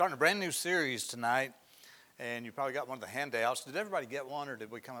Starting a brand new series tonight, and you probably got one of the handouts. Did everybody get one, or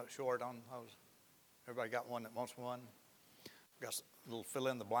did we come up short on those? Everybody got one that wants one? Got a little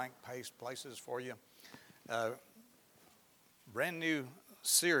fill-in-the-blank places for you. Brand new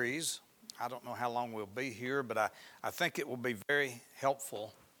series. I don't know how long we'll be here, but I think it will be very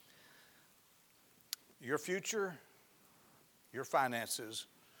helpful. Your future, your finances,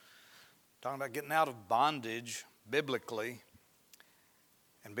 talking about getting out of bondage biblically,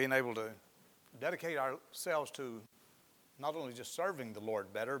 and being able to dedicate ourselves to not only just serving the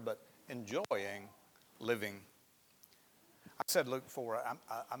Lord better, but enjoying living. I said Luke 4.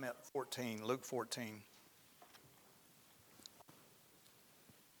 I meant 14. Luke 14.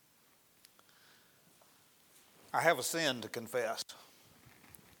 I have a sin to confess.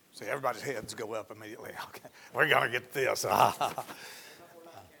 See, everybody's heads go up immediately. Okay, we're going to get this. I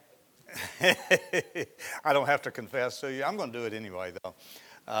don't have to confess to you. I'm going to do it anyway, though.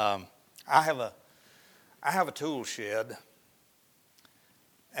 I have a tool shed,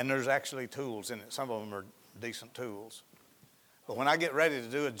 and there's actually tools in it. Some of them are decent tools. But when I get ready to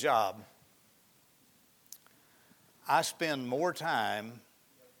do a job, I spend more time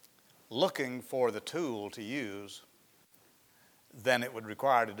looking for the tool to use than it would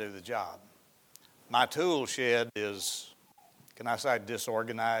require to do the job. My tool shed is, can I say,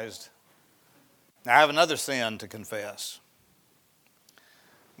 disorganized. Now, I have another sin to confess.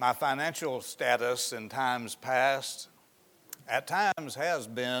 My financial status in times past, at times, has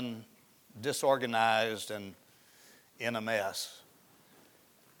been disorganized and in a mess.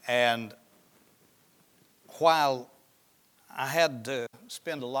 And while I had to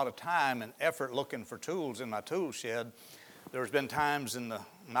spend a lot of time and effort looking for tools in my tool shed, there's been times in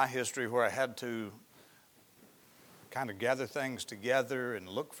my history where I had to kind of gather things together and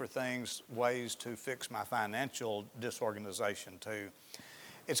look for ways to fix my financial disorganization too.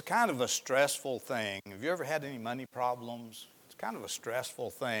 It's kind of a stressful thing. Have you ever had any money problems? It's kind of a stressful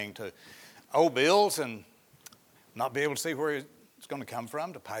thing to owe bills and not be able to see where it's going to come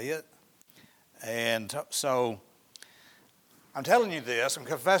from to pay it. And so I'm telling you this, I'm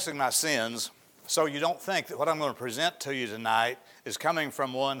confessing my sins, so you don't think that what I'm going to present to you tonight is coming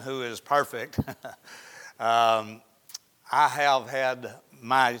from one who is perfect. I have had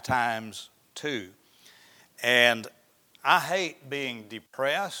my times too. And I hate being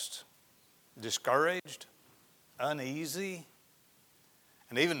depressed, discouraged, uneasy,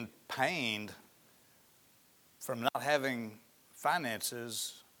 and even pained from not having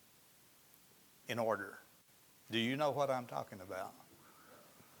finances in order. Do you know what I'm talking about?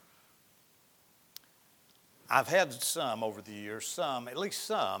 I've had some over the years, at least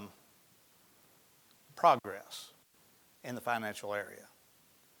some progress in the financial area.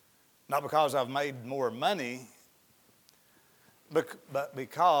 Not because I've made more money, but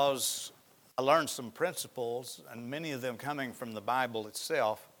because I learned some principles, and many of them coming from the Bible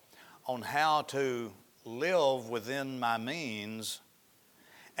itself, on how to live within my means.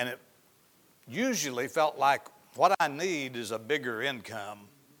 And it usually felt like what I need is a bigger income.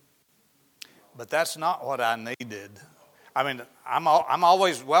 But that's not what I needed. I mean, I'm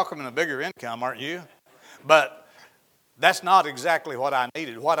always welcoming a bigger income, aren't you? But that's not exactly what I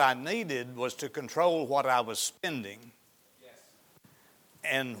needed. What I needed was to control what I was spending. Yes.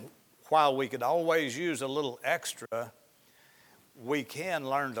 And while we could always use a little extra, we can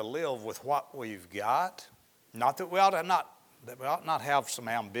learn to live with what we've got. Not that we ought not have some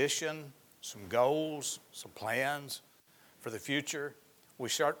ambition, some goals, some plans for the future. We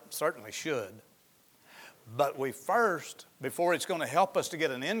certainly should. But we first, before it's going to help us to get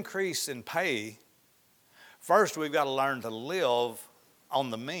an increase in pay, first we've got to learn to live on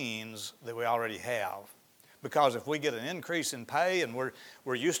the means that we already have. Because if we get an increase in pay and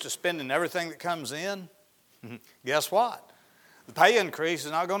we're used to spending everything that comes in, guess what? The pay increase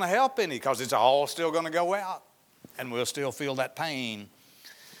is not going to help any because it's all still going to go out and we'll still feel that pain.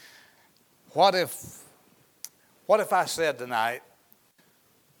 What if I said tonight,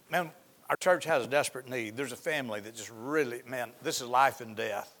 man, our church has a desperate need. There's a family that just really, man, this is life and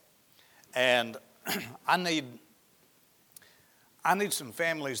death. And I need some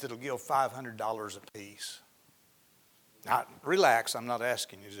families that'll give $500 a piece. Now, relax, I'm not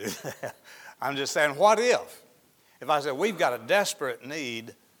asking you to do that. I'm just saying, what if? If I said, we've got a desperate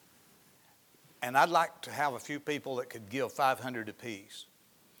need, and I'd like to have a few people that could give $500 a piece.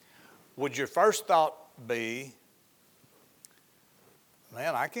 Would your first thought be,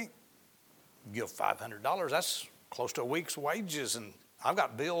 man, I can't give $500. That's close to a week's wages, and I've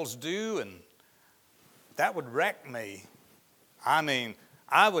got bills due, and that would wreck me. I mean,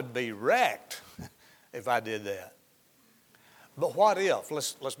 I would be wrecked if I did that. But what if?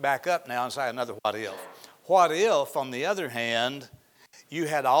 Let's back up now and say another what if. What if, on the other hand, you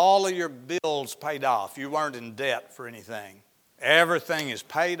had all of your bills paid off? You weren't in debt for anything. Everything is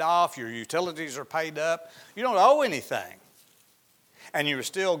paid off. Your utilities are paid up. You don't owe anything. And you were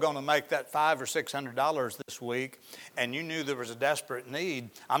still going to make that $500 or $600 this week, and you knew there was a desperate need.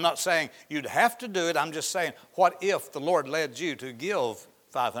 I'm not saying you'd have to do it. I'm just saying, what if the Lord led you to give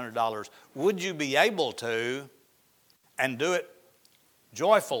 $500? Would you be able to and do it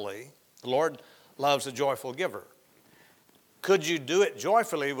joyfully? The Lord loves a joyful giver. Could you do it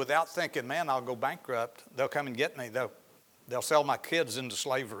joyfully without thinking, man, I'll go bankrupt. They'll come and get me. They'll sell my kids into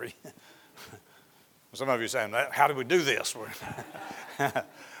slavery. Some of you are saying, how do we do this?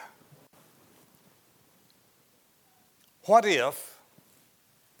 What if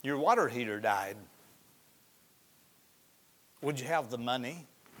your water heater died? Would you have the money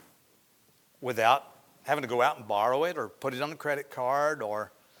without having to go out and borrow it or put it on a credit card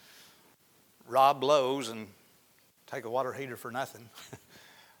or rob Lowe's and take a water heater for nothing?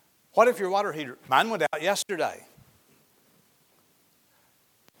 What if your water heater, mine went out yesterday.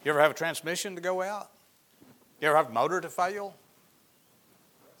 You ever have a transmission to go out? You ever have a motor to fail?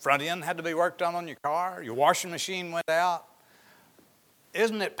 Front end had to be worked on your car. Your washing machine went out.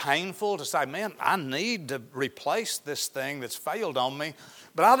 Isn't it painful to say, man, I need to replace this thing that's failed on me,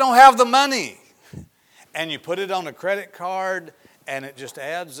 but I don't have the money. And you put it on a credit card, and it just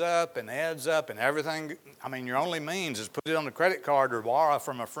adds up, and everything. I mean, your only means is put it on a credit card or borrow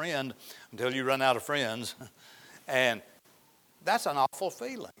from a friend until you run out of friends. And that's an awful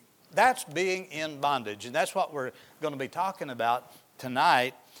feeling. That's being in bondage, and that's what we're going to be talking about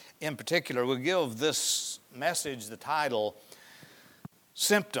tonight. In particular, we'll give this message the title,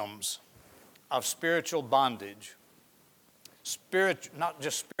 Symptoms of Spiritual Bondage. Not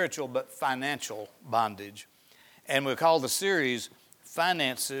just spiritual, but financial bondage. And we'll call the series,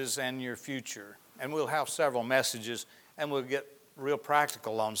 Finances and Your Future. And we'll have several messages, and we'll get real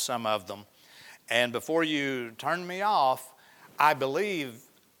practical on some of them. And before you turn me off, I believe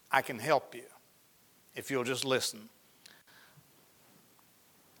I can help you if you'll just listen.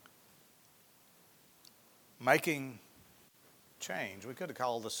 Making change. We could have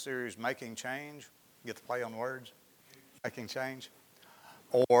called this series Making Change. Get the play on words. Making change.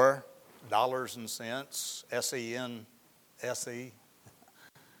 Or Dollars and Cents. SENSE.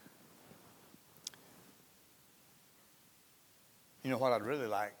 You know what I'd really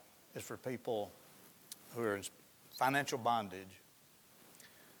like is for people who are in financial bondage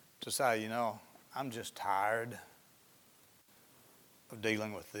to say, you know, I'm just tired of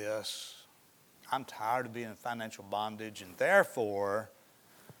dealing with this. I'm tired of being in financial bondage, and therefore,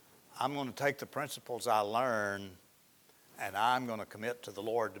 I'm going to take the principles I learned, and I'm going to commit to the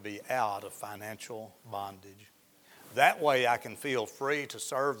Lord to be out of financial bondage. That way I can feel free to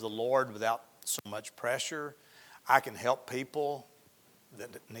serve the Lord without so much pressure. I can help people that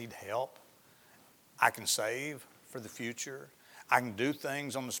need help. I can save for the future. I can do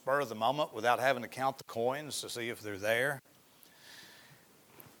things on the spur of the moment without having to count the coins to see if they're there.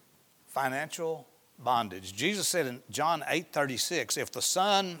 Financial bondage. Jesus said in John 8:36, if the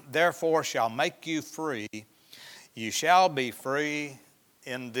Son therefore shall make you free, you shall be free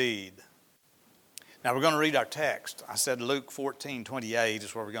indeed. Now we're going to read our text. I said Luke 14:28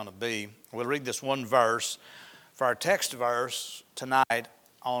 is where we're going to be. We'll read this one verse for our text verse tonight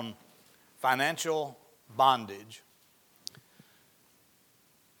on financial bondage.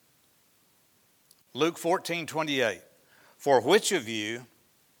 Luke 14:28. For which of you,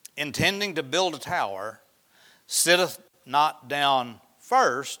 intending to build a tower, sitteth not down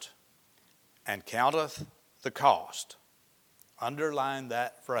first and counteth the cost? Underline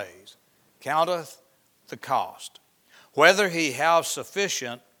that phrase. Counteth the cost. Whether he have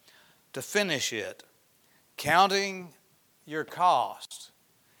sufficient to finish it. Counting your cost.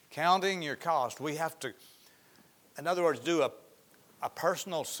 Counting your cost. We have to, in other words, do a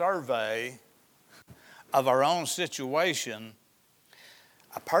personal survey of our own situation,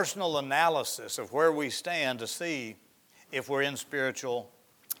 a personal analysis of where we stand to see if we're in spiritual,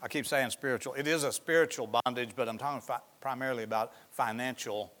 I keep saying spiritual, it is a spiritual bondage, but I'm talking primarily about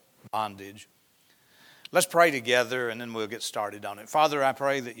financial bondage. Let's pray together and then we'll get started on it. Father, I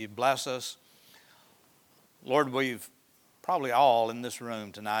pray that you bless us. Lord, we've probably all in this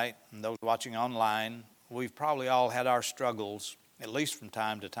room tonight, and those watching online, we've probably all had our struggles, at least from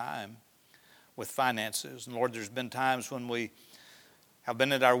time to time, with finances. And Lord, there's been times when we have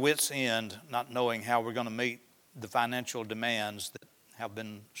been at our wits' end, not knowing how we're going to meet the financial demands that have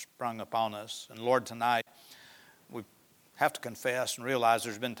been sprung upon us. And Lord, tonight we have to confess and realize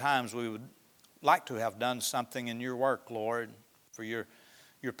there's been times we would like to have done something in your work, Lord, for your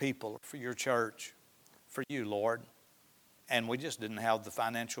people, for your church, for you, Lord. And we just didn't have the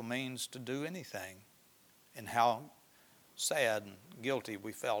financial means to do anything. And how sad and guilty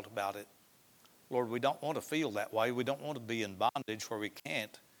we felt about it. Lord, we don't want to feel that way. We don't want to be in bondage where we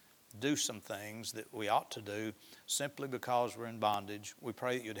can't do some things that we ought to do simply because we're in bondage. We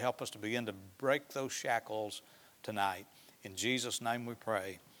pray that you'd help us to begin to break those shackles tonight. In Jesus' name we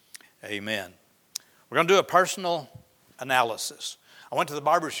pray. Amen. We're going to do a personal analysis. I went to the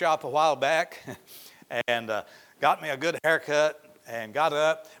barber shop a while back and got me a good haircut and got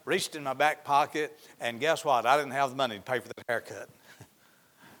up, reached in my back pocket, and guess what? I didn't have the money to pay for that haircut.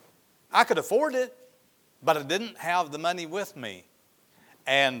 I could afford it, but I didn't have the money with me.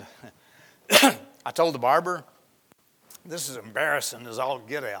 And I told the barber, this is embarrassing as all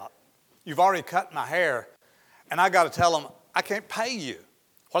get out. You've already cut my hair, and I got to tell them, I can't pay you.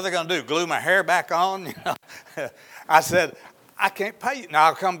 What are they going to do, glue my hair back on? You know? I said, I can't pay you. Now,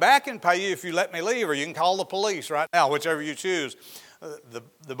 I'll come back and pay you if you let me leave, or you can call the police right now, whichever you choose.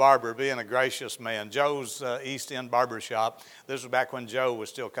 The barber, being a gracious man, Joe's East End Barber Shop. This was back when Joe was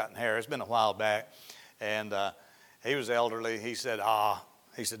still cutting hair. It's been a while back. And he was elderly. He said,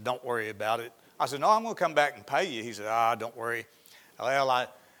 don't worry about it. I said, no, I'm going to come back and pay you. He said, don't worry. Well,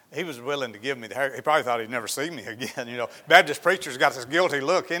 he was willing to give me the hair. He probably thought he'd never see me again. You know, Baptist preachers got this guilty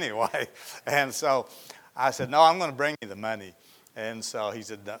look anyway. And so I said, no, I'm going to bring you the money. And so he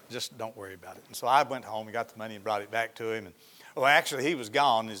said, just don't worry about it. And so I went home and got the money and brought it back to him. And well, actually, he was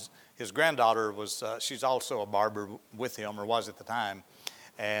gone. His granddaughter was, she's also a barber with him, or was at the time.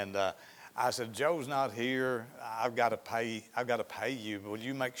 And I said, Joe's not here. I've got to pay you. Will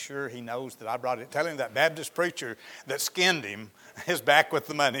you make sure he knows that I brought it? Tell him that Baptist preacher that skinned him is back with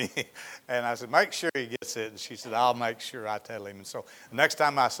the money. And I said, make sure he gets it. And she said, I'll make sure I tell him. And so the next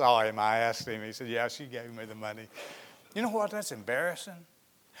time I saw him, I asked him. He said, yeah, she gave me the money. You know what? That's embarrassing.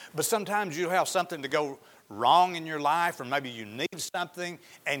 But sometimes you have something to go wrong in your life, or maybe you need something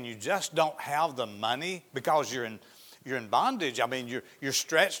and you just don't have the money because you're in bondage. I mean, you're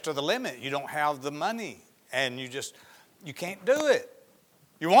stretched to the limit. You don't have the money, and you can't do it.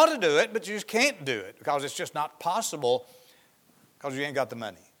 You want to do it, but you just can't do it because it's just not possible because you ain't got the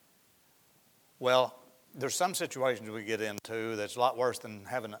money. Well, there's some situations we get into that's a lot worse than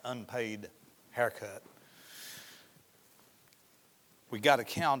having an unpaid haircut. We got to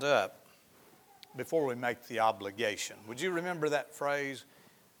count up before we make the obligation. Would you remember that phrase?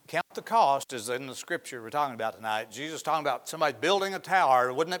 Count the cost is in the scripture we're talking about tonight. Jesus talking about somebody building a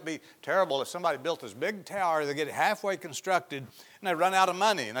tower. Wouldn't it be terrible if somebody built this big tower, they get it halfway constructed, and they run out of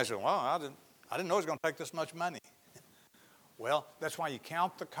money? And they say, well, I didn't know it was going to take this much money. Well, that's why you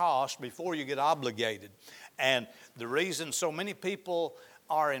count the cost before you get obligated. And the reason so many people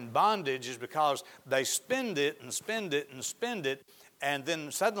are in bondage is because they spend it and spend it and spend it, and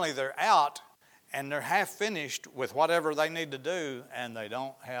then suddenly they're out and they're half finished with whatever they need to do, and they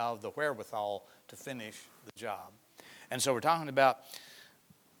don't have the wherewithal to finish the job. And so we're talking about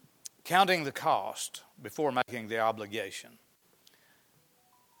counting the cost before making the obligation.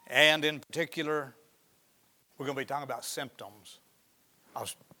 And in particular, we're going to be talking about symptoms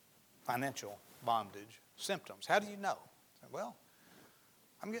of financial bondage. Symptoms. How do you know? Well,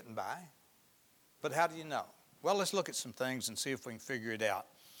 I'm getting by. But how do you know? Well, let's look at some things and see if we can figure it out.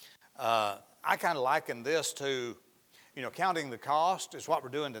 I kind of liken this to, counting the cost is what we're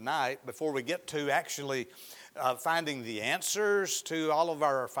doing tonight before we get to actually finding the answers to all of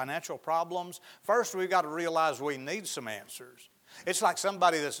our financial problems. First, we've got to realize we need some answers. It's like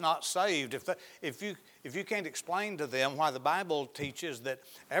somebody that's not saved. If you can't explain to them why the Bible teaches that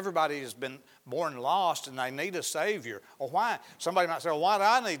everybody has been born lost and they need a Savior, or why somebody might say, well, why do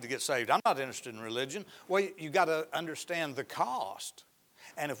I need to get saved? I'm not interested in religion. Well, you got to understand the cost.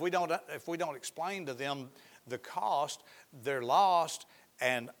 And if we don't explain to them the cost, they're lost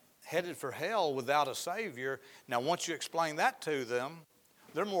and headed for hell without a Savior. Now, once you explain that to them,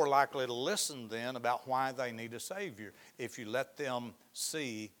 they're more likely to listen then about why they need a Savior if you let them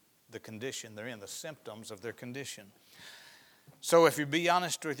see the condition they're in, the symptoms of their condition. So if you be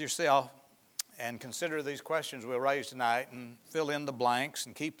honest with yourself and consider these questions we'll raise tonight and fill in the blanks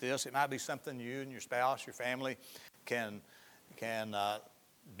and keep this, it might be something you and your spouse, your family can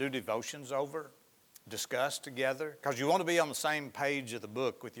do devotions over, discuss together, because you want to be on the same page of the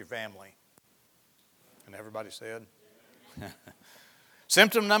book with your family. And everybody said?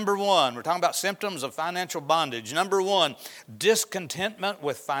 Symptom number one, we're talking about symptoms of financial bondage. Number one, discontentment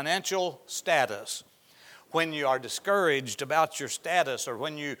with financial status. When you are discouraged about your status, or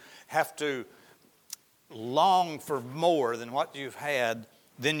when you have to long for more than what you've had,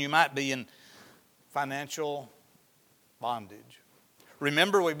 then you might be in financial bondage.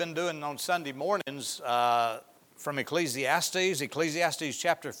 Remember, we've been doing on Sunday mornings from Ecclesiastes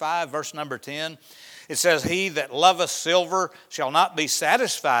chapter 5, verse number 10. It says, he that loveth silver shall not be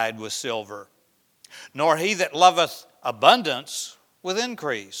satisfied with silver, nor he that loveth abundance with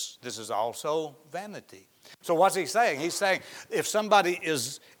increase. This is also vanity. So what's he saying? He's saying if somebody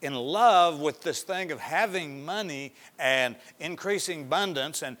is in love with this thing of having money and increasing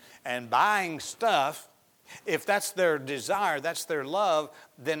abundance and buying stuff, if that's their desire, that's their love,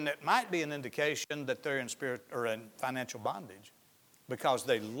 then it might be an indication that they're in spirit or in financial bondage because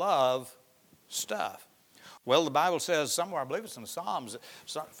they love stuff. Well, the Bible says somewhere, I believe it's in the Psalms,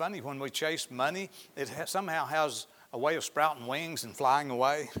 it's funny when we chase money, it somehow has a way of sprouting wings and flying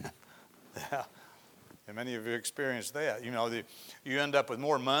away. Yeah. And many of you experienced that. You know, you end up with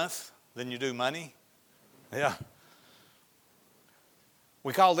more month than you do money. Yeah.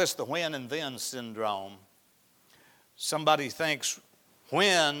 We call this the when and then syndrome. Somebody thinks,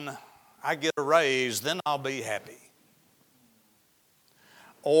 when I get a raise, then I'll be happy.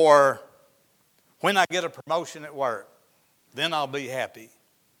 Or when I get a promotion at work, then I'll be happy.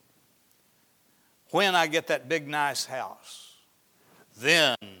 When I get that big nice house,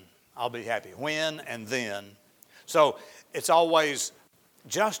 then I'll be happy. When and then. So it's always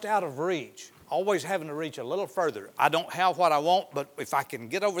just out of reach, always having to reach a little further. I don't have what I want, but if I can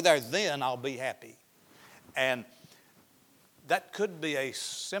get over there, then I'll be happy. And that could be a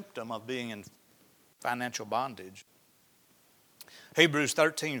symptom of being in financial bondage. Hebrews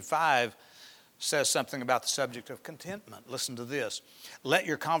 13:5 says something about the subject of contentment. Listen to this. Let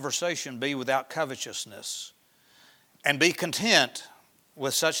your conversation be without covetousness, and be content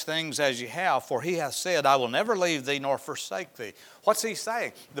with such things as you have, for he hath said, I will never leave thee nor forsake thee. What's he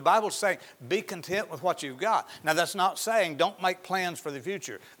saying? The Bible's saying, be content with what you've got. Now, that's not saying don't make plans for the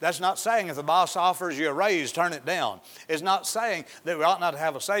future. That's not saying if the boss offers you a raise, turn it down. It's not saying that we ought not to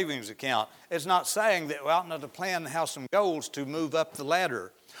have a savings account. It's not saying that we ought not to plan and have some goals to move up the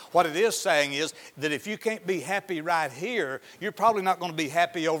ladder. What it is saying is that if you can't be happy right here, you're probably not going to be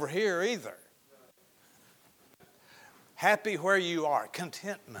happy over here either. Happy where you are.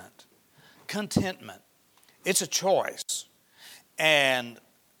 Contentment. Contentment. It's a choice. And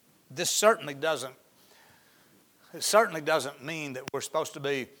this certainly doesn't mean that we're supposed to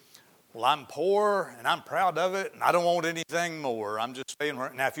be, well, I'm poor and I'm proud of it and I don't want anything more. I'm just staying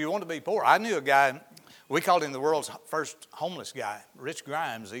where. Now, if you want to be poor, I knew a guy, we called him the world's first homeless guy, Rich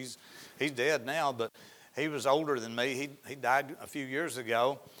Grimes. He's dead now, but he was older than me. He died a few years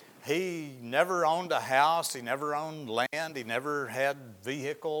ago. He never owned a house. He never owned land. He never had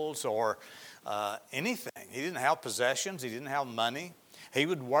vehicles or anything. He didn't have possessions. He didn't have money. He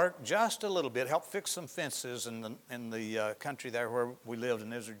would work just a little bit, help fix some fences in the country there where we lived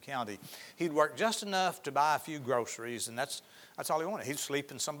in Izard County. He'd work just enough to buy a few groceries, and that's all he wanted. He'd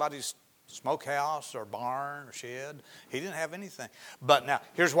sleep in somebody's smokehouse or barn or shed. He didn't have anything. But now,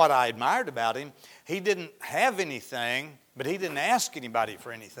 here's what I admired about him. He didn't have anything, but he didn't ask anybody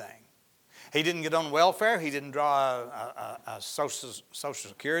for anything. He didn't get on welfare. He didn't draw a social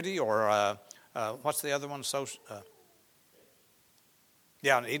security or what's the other one?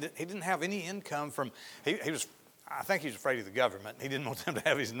 Yeah, he didn't have any income from. He was. I think he was afraid of the government. He didn't want them to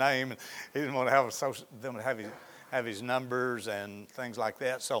have his name, and he didn't want to have them to have his numbers and things like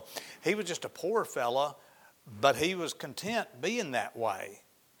that. So he was just a poor fella, but he was content being that way.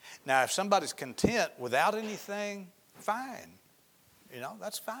 Now, if somebody's content without anything, fine. You know,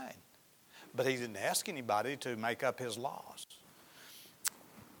 that's fine. But he didn't ask anybody to make up his loss.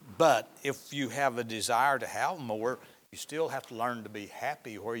 But if you have a desire to have more, you still have to learn to be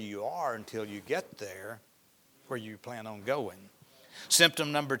happy where you are until you get there where you plan on going.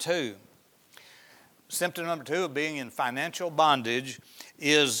 Symptom number two. Symptom number two of being in financial bondage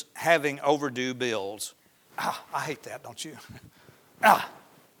is having overdue bills. I hate that, don't you?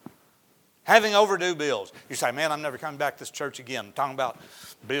 Having overdue bills. You say, man, I'm never coming back to this church again. I'm talking about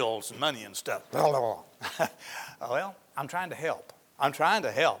bills and money and stuff. Well, I'm trying to help.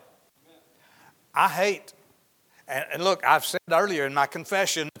 I hate, and look, I've said earlier in my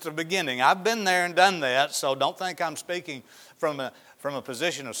confession at the beginning, I've been there and done that, so don't think I'm speaking from a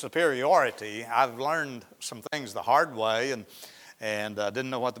position of superiority. I've learned some things the hard way and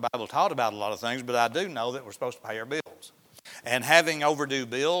didn't know what the Bible taught about a lot of things, but I do know that we're supposed to pay our bills. And having overdue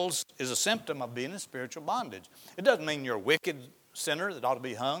bills is a symptom of being in spiritual bondage. It doesn't mean you're a wicked sinner that ought to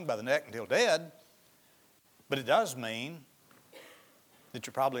be hung by the neck until dead, but it does mean that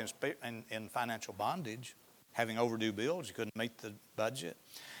you're probably in financial bondage. Having overdue bills, you couldn't meet the budget.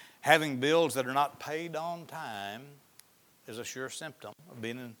 Having bills that are not paid on time is a sure symptom of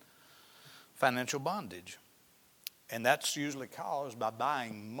being in financial bondage. And that's usually caused by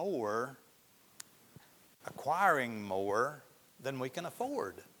buying more, acquiring more than we can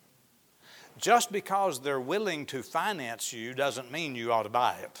afford. Just because they're willing to finance you doesn't mean you ought to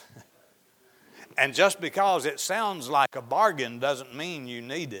buy it. And just because it sounds like a bargain doesn't mean you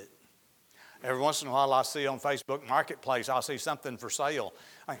need it. Every once in a while I see on Facebook Marketplace, I'll see something for sale.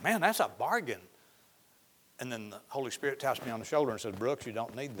 I think, man, that's a bargain. And then the Holy Spirit taps me on the shoulder and says, Brooks, you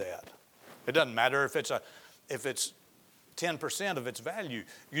don't need that. It doesn't matter if it's 10% of its value.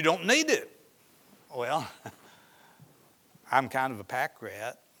 You don't need it. Well, I'm kind of a pack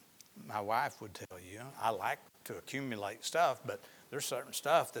rat. My wife would tell you. I like to accumulate stuff, but there's certain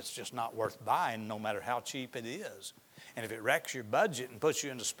stuff that's just not worth buying no matter how cheap it is. And if it wrecks your budget and puts you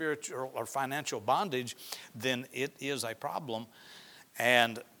into spiritual or financial bondage, then it is a problem.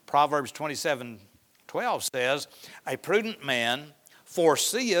 And Proverbs 27:12 says, a prudent man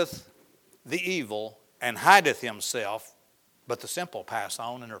foreseeth the evil and hideth himself, but the simple pass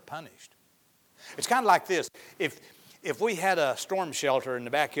on and are punished. It's kind of like this. If we had a storm shelter in the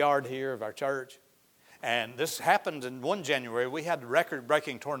backyard here of our church, and this happened in one January, we had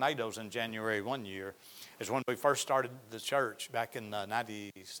record-breaking tornadoes in January one year. It's when we first started the church back in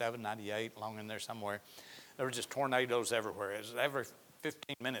 97, 98, along in there somewhere. There were just tornadoes everywhere. It was every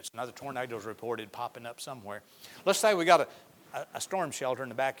 15 minutes, another tornado was reported popping up somewhere. Let's say we got a storm shelter in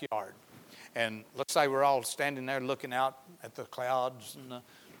the backyard. And let's say we're all standing there looking out at the clouds and the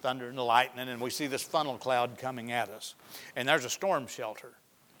thunder and the lightning, and we see this funnel cloud coming at us. And there's a storm shelter.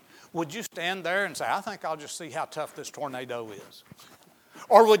 Would you stand there and say, I think I'll just see how tough this tornado is?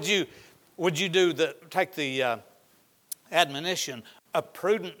 Or would you take the admonition, a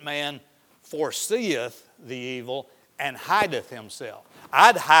prudent man foreseeth the evil and hideth himself?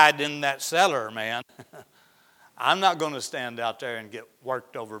 I'd hide in that cellar, man. I'm not going to stand out there and get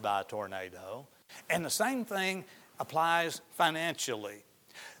worked over by a tornado. And the same thing applies financially.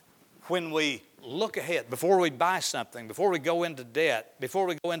 When we look ahead, before we buy something, before we go into debt, before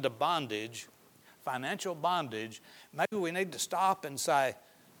we go into bondage, financial bondage, maybe we need to stop and say,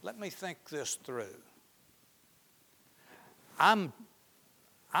 let me think this through. I'm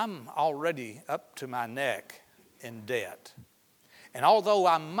already up to my neck in debt. And although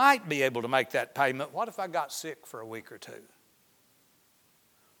I might be able to make that payment, what if I got sick for a week or two?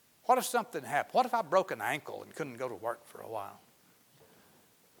 What if something happened? What if I broke an ankle and couldn't go to work for a while?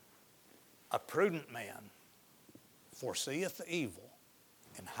 A prudent man foreseeth the evil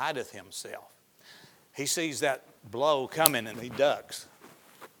and hideth himself. He sees that blow coming and he ducks.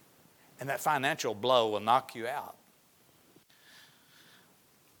 And that financial blow will knock you out.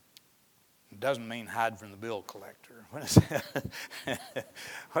 It doesn't mean hide from the bill collector. When it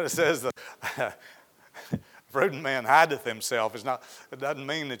says the prudent man hideth himself, it doesn't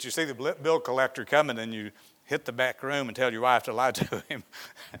mean that you see the bill collector coming and you hit the back room and tell your wife to lie to him.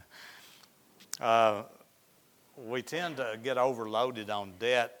 We tend to get overloaded on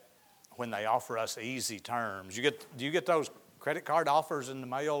debt when they offer us easy terms. Do you get those credit card offers in the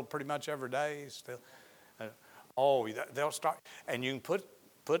mail pretty much every day still? They'll start, and you can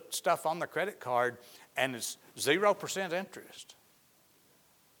put stuff on the credit card, and it's 0% interest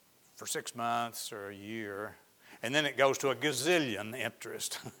for 6 months or a year, and then it goes to a gazillion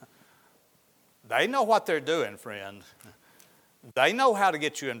interest. They know what they're doing, friend. They know how to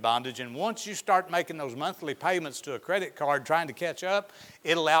get you in bondage, and once you start making those monthly payments to a credit card trying to catch up,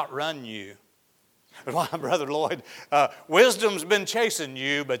 it'll outrun you. Brother Lloyd, wisdom's been chasing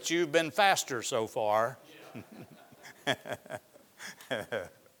you, but you've been faster so far. Yeah.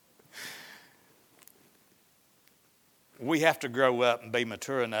 We have to grow up and be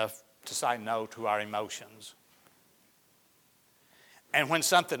mature enough to say no to our emotions. And when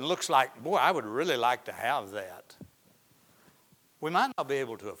something looks like, boy, I would really like to have that, we might not be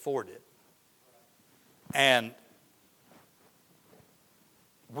able to afford it. And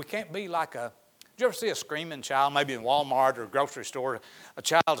we can't be like did you ever see a screaming child, maybe in Walmart or a grocery store?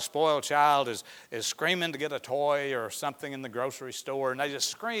 A spoiled child is screaming to get a toy or something in the grocery store, and they just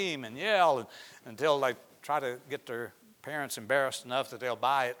scream and yell until they try to get their parents embarrassed enough that they'll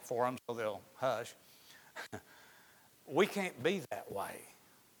buy it for them so they'll hush. We can't be that way.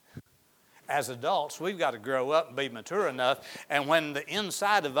 As adults, we've got to grow up and be mature enough. And when the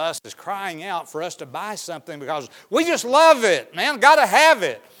inside of us is crying out for us to buy something because we just love it, man, got to have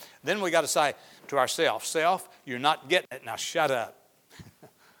it, then we got to say to ourselves, self, you're not getting it, now shut up.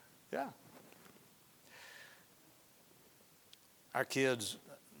 Yeah. Our kids,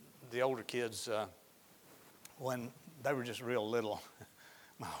 the older kids, when they were just real little,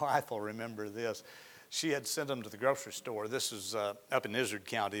 my wife will remember this. She had sent them to the grocery store. This is up in Izard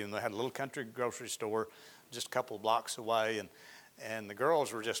County, and they had a little country grocery store. just a couple of blocks away, and the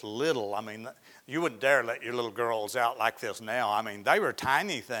girls were just little. I mean, you wouldn't dare let your little girls out like this now. I mean, they were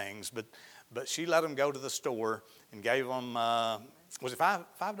tiny things, but she let them go to the store and gave them, was it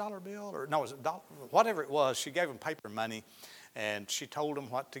 $5 bill? Or no, it was $1, whatever it was. She gave them paper money, and she told them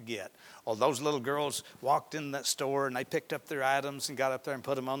what to get. Well, those little girls walked in that store, and they picked up their items and got up there and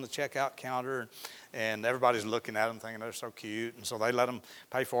put them on the checkout counter, and everybody's looking at them thinking they're so cute, and so they let them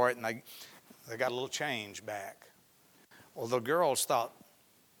pay for it, and they got a little change back. Well, the girls thought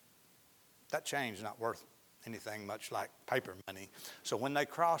that change is not worth anything much like paper money. So when they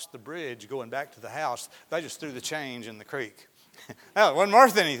crossed the bridge going back to the house, they just threw the change in the creek. It wasn't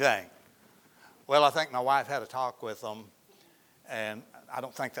worth anything. Well, I think my wife had a talk with them, and I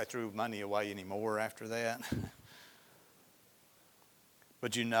don't think they threw money away anymore after that.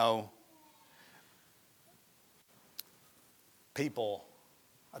 But you know, people,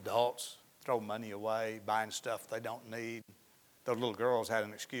 adults, throw money away, buying stuff they don't need. Those little girls had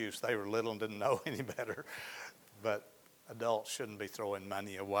an excuse. They were little and didn't know any better. But adults shouldn't be throwing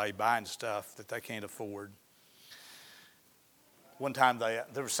money away, buying stuff that they can't afford. One time there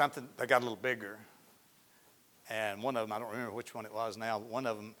was something, they got a little bigger. And one of them, I don't remember which one it was now, but one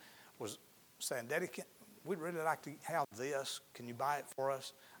of them was saying, Daddy, we'd really like to have this. Can you buy it for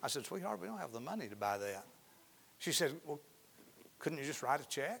us? I said, sweetheart, we don't have the money to buy that. She said, well, couldn't you just write a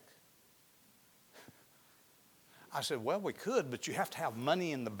check? I said, well, we could, but you have to have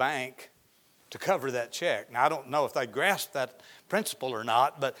money in the bank to cover that check. Now, I don't know if they grasp that principle or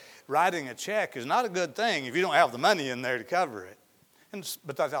not, but writing a check is not a good thing if you don't have the money in there to cover it.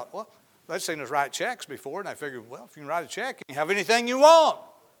 But I thought, well, they've seen us write checks before, and I figured, well, if you can write a check, you can have anything you want.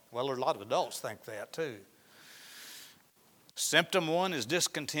 Well, there's a lot of adults think that too. Symptom 1 is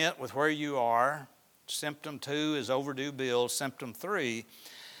discontent with where you are. Symptom 2 is overdue bills. Symptom 3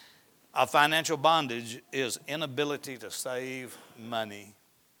 of financial bondage is inability to save money.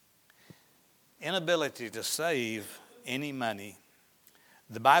 Inability to save any money.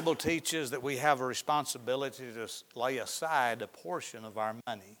 The Bible teaches that we have a responsibility to lay aside a portion of our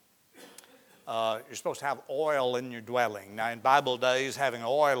money. You're supposed to have oil in your dwelling. Now, in Bible days, having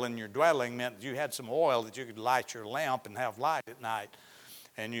oil in your dwelling meant you had some oil that you could light your lamp and have light at night.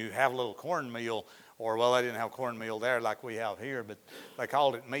 And you have a little cornmeal, or, well, they didn't have cornmeal there like we have here, but they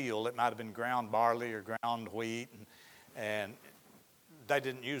called it meal. It might have been ground barley or ground wheat. And they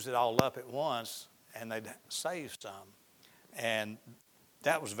didn't use it all up at once, and they'd save some. And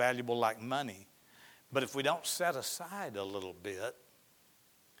that was valuable like money. But if we don't set aside a little bit,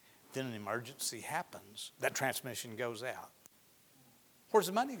 then an emergency happens. That transmission goes out. Where's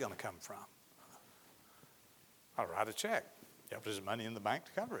the money going to come from? I'll write a check. Yep, there's money in the bank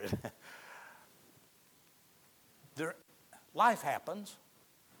to cover it. Life happens.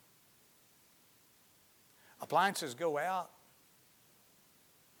 Appliances go out.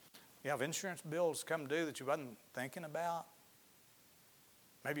 You have insurance bills come due that you wasn't thinking about.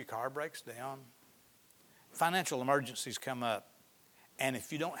 Maybe your car breaks down. Financial emergencies come up. And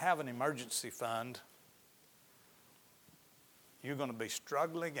if you don't have an emergency fund, you're going to be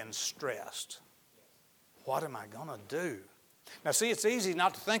struggling and stressed. What am I going to do? Now, see, it's easy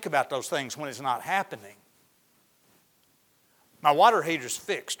not to think about those things when it's not happening. My water heater's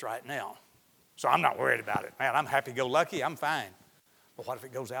fixed right now, so I'm not worried about it. Man, I'm happy-go-lucky. I'm fine. But what if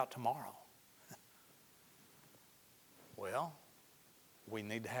it goes out tomorrow? Well, we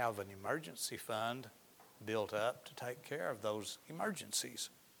need to have an emergency fund built up to take care of those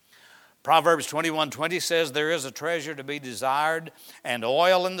emergencies. Proverbs 21:20 says, there is a treasure to be desired and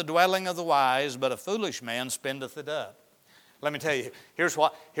oil in the dwelling of the wise, but a foolish man spendeth it up. Let me tell you, here's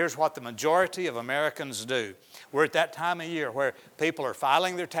what the majority of Americans do. We're at that time of year where people are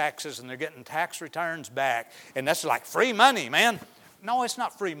filing their taxes and they're getting tax returns back, and that's like free money, man. No, it's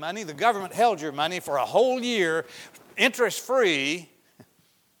not free money. The government held your money for a whole year, interest-free.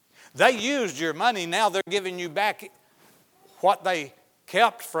 They used your money. Now they're giving you back what they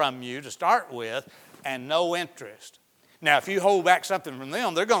kept from you to start with, and no interest. Now, if you hold back something from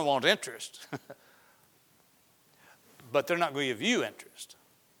them, they're going to want interest. But they're not going to give you interest.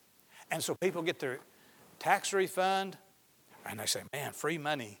 And so people get their tax refund, and they say, man, free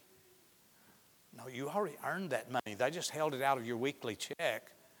money. No, you already earned that money. They just held it out of your weekly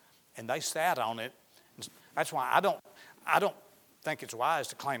check, and they sat on it. That's why I don't think it's wise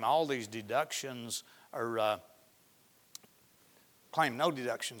to claim all these deductions, or claim no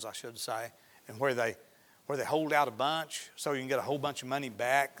deductions, I should say, and where they hold out a bunch so you can get a whole bunch of money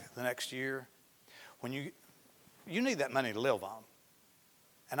back the next year. When you need that money to live on.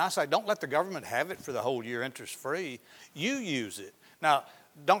 And I say, don't let the government have it for the whole year interest-free. You use it. Now,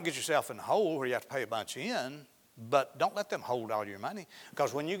 don't get yourself in a hole where you have to pay a bunch in, but don't let them hold all your money.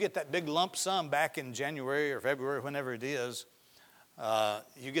 Because when you get that big lump sum back in January or February, whenever it is,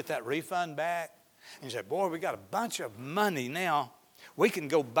 you get that refund back, and you say, boy, we got a bunch of money now. We can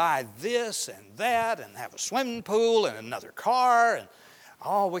go buy this and that and have a swimming pool and another car, and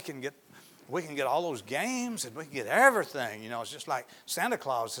we can get all those games, and we can get everything. You know, it's just like Santa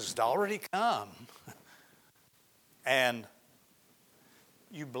Claus has already come. And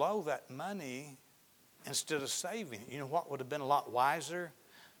you blow that money instead of saving it. You know what would have been a lot wiser?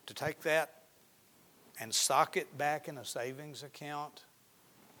 To take that and sock it back in a savings account.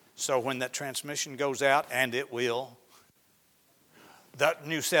 So when that transmission goes out, and it will, that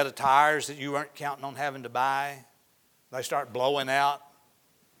new set of tires that you weren't counting on having to buy, they start blowing out.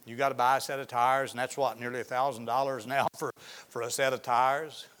 You got to buy a set of tires, and that's what, nearly $1,000 now for a set of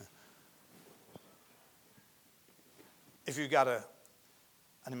tires. If you got an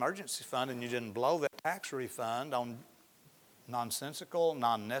emergency fund and you didn't blow that tax refund on nonsensical,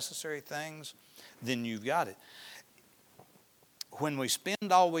 non-necessary things, then you've got it. When we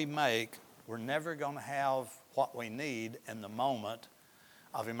spend all we make, we're never going to have what we need in the moment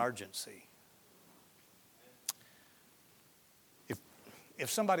of emergency. If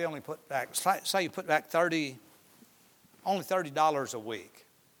somebody only put back, say you put back only $30 a week,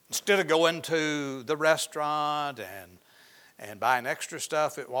 instead of going to the restaurant and buying extra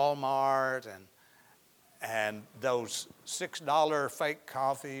stuff at Walmart and those $6 fake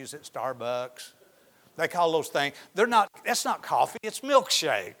coffees at Starbucks, they call those things, that's not coffee, it's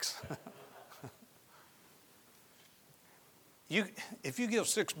milkshakes. If you give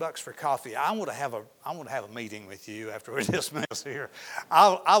 $6 for coffee, I want to have a meeting with you after we dismiss here.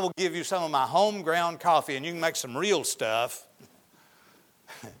 I will give you some of my home ground coffee, and you can make some real stuff.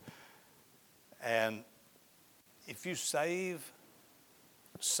 And if you save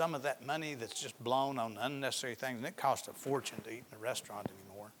some of that money that's just blown on unnecessary things, and it costs a fortune to eat in a restaurant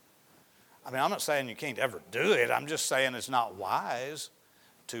anymore. I mean, I'm not saying you can't ever do it. I'm just saying it's not wise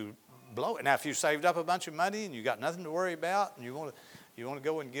to blow it. Now, if you saved up a bunch of money and you got nothing to worry about, and you want to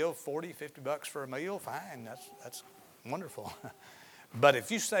go and give $40, $50 for a meal, fine, that's wonderful. But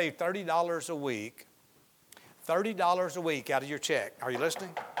if you save $30 a week out of your check, are you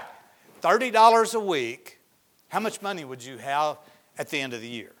listening? $30 a week, how much money would you have at the end of the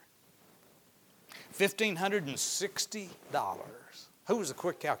year? $1,560. Who was the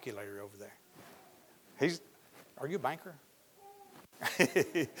quick calculator over there? Are you a banker?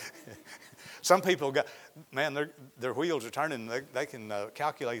 Some people their wheels are turning. They can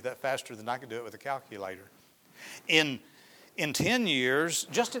calculate that faster than I can do it with a calculator. In 10 years,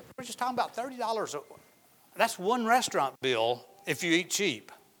 we're just talking about $30. That's one restaurant bill if you eat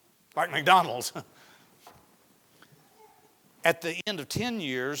cheap, like McDonald's. At the end of 10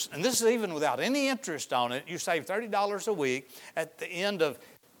 years, and this is even without any interest on it, you save $30 a week. At the end of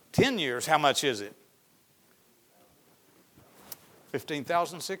 10 years, how much is it?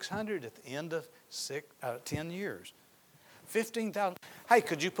 $15,600 at the end of 10 years. $15,000. Hey,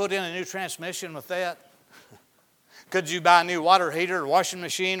 could you put in a new transmission with that? Could you buy a new water heater or washing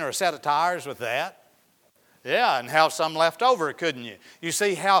machine or a set of tires with that? Yeah, and have some left over, couldn't you? You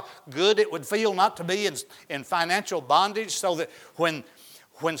see how good it would feel not to be in financial bondage, so that when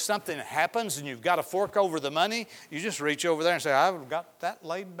something happens and you've got to fork over the money, you just reach over there and say, I've got that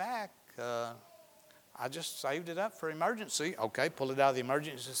laid back. I just saved it up for emergency. Okay, pull it out of the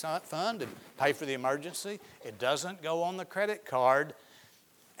emergency fund and pay for the emergency. It doesn't go on the credit card,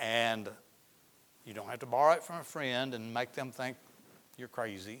 and you don't have to borrow it from a friend and make them think you're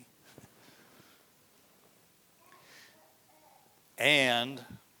crazy. And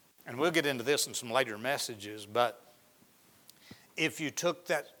we'll get into this in some later messages, but if you took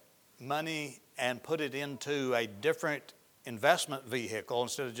that money and put it into a different investment vehicle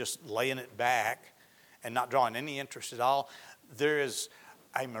instead of just laying it back and not drawing any interest at all, there is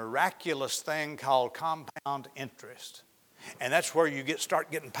a miraculous thing called compound interest. And that's where you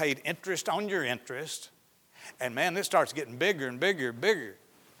start getting paid interest on your interest. And man, it starts getting bigger and bigger and bigger.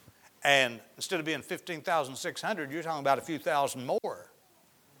 And instead of being $15,600, you're talking about a few thousand more.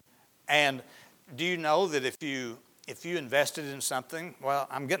 And do you know that if you invested in something, well,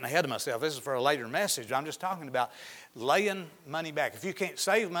 I'm getting ahead of myself. This is for a later message. I'm just talking about laying money back. If you can't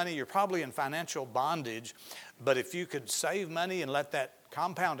save money, you're probably in financial bondage. But if you could save money and let that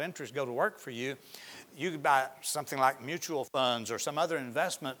compound interest go to work for you, you could buy something like mutual funds or some other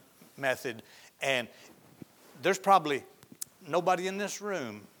investment method. And there's probably nobody in this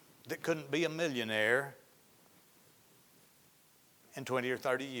room that couldn't be a millionaire in 20 or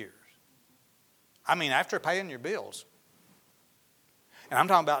 30 years. I mean, after paying your bills. And I'm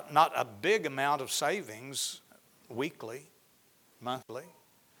talking about not a big amount of savings weekly, monthly,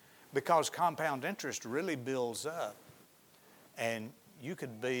 because compound interest really builds up. And you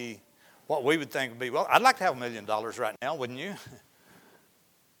could be, what we would think would be, well, I'd like to have $1 million right now, wouldn't you?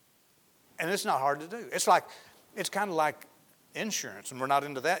 And it's not hard to do. It's kind of like insurance, and we're not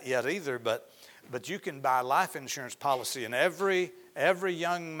into that yet either, but you can buy a life insurance policy, and every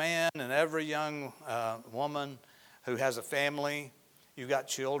young man and every young woman who has a family, you got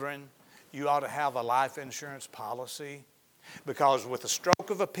children, you ought to have a life insurance policy, because with a stroke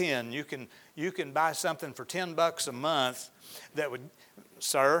of a pen, you can buy something for $10 a month that would,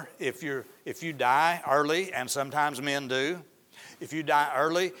 sir, if you die early, and sometimes men do, if you die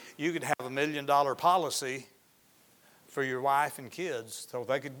early, you could have $1 million policy for your wife and kids, so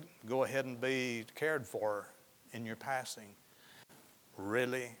they could go ahead and be cared for in your passing.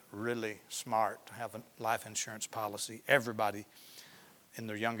 Really, really smart to have a life insurance policy. Everybody in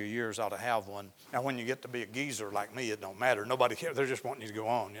their younger years ought to have one. Now, when you get to be a geezer like me, it don't matter. Nobody cares. They're just wanting you to go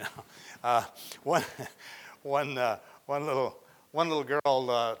on. One little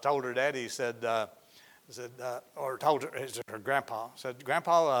girl told her daddy, or told her grandpa, said,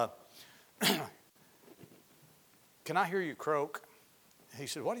 "Grandpa, can I hear you croak?" He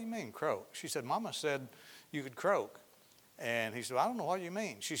said, "What do you mean croak?" She said, "Mama said you could croak." And he said, "I don't know what you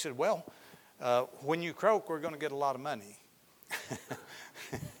mean." She said, "Well, when you croak, we're going to get a lot of money."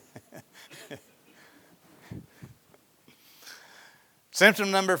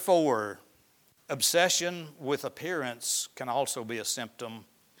 Symptom number 4, obsession with appearance can also be a symptom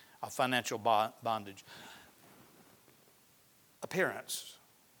of financial bondage. Appearance.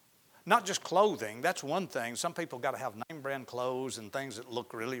 Not just clothing, that's one thing. Some people got to have name brand clothes and things that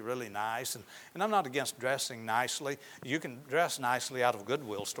look really, really nice. And I'm not against dressing nicely. You can dress nicely out of a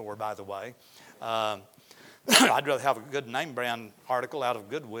Goodwill store, by the way. I'd rather have a good name brand article out of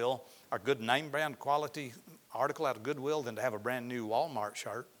Goodwill, or good name brand quality article out of Goodwill, than to have a brand new Walmart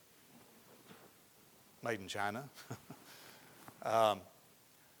shirt made in China. But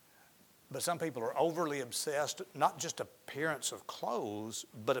some people are overly obsessed, not just appearance of clothes,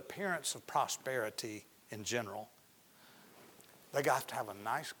 but appearance of prosperity in general. They got to have a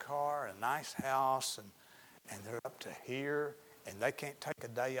nice car, a nice house, and they're up to here, and they can't take a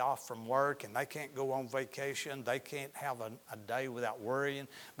day off from work, and they can't go on vacation. They can't have a day without worrying,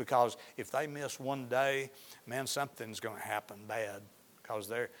 because if they miss one day, man, something's going to happen bad, because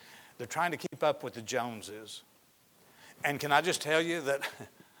they're trying to keep up with the Joneses. And can I just tell you that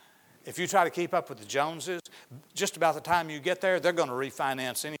if you try to keep up with the Joneses, just about the time you get there, they're going to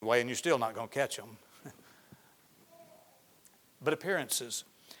refinance anyway, and you're still not going to catch them. But appearances.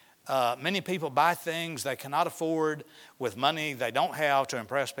 Many people buy things they cannot afford with money they don't have to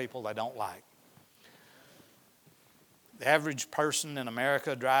impress people they don't like. The average person in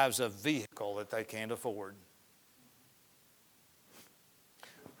America drives a vehicle that they can't afford.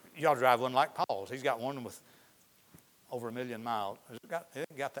 You ought to drive one like Paul's. He's got one with over 1 million miles. It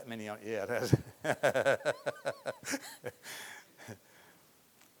ain't got that many on it yet, has it?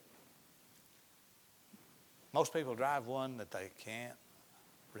 Most people drive one that they can't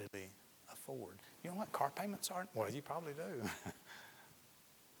really afford. You know what car payments are? Well, you probably do.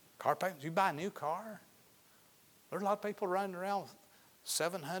 Car payments, you buy a new car, there's a lot of people running around with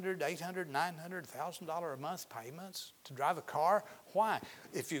 $700, $800, $900, $1,000 a month payments to drive a car. Why?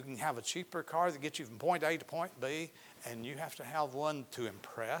 If you can have a cheaper car that gets you from point A to point B, and you have to have one to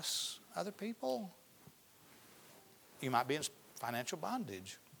impress other people, you might be in financial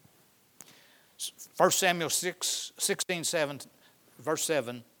bondage. 1 Samuel 16, verse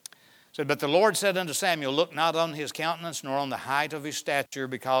 7 said, "But the Lord said unto Samuel, Look not on his countenance, nor on the height of his stature,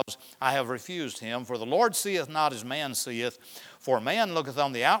 because I have refused him. For the Lord seeth not as man seeth. For man looketh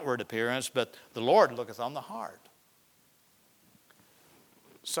on the outward appearance, but the Lord looketh on the heart."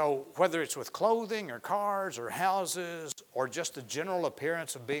 So whether it's with clothing or cars or houses or just the general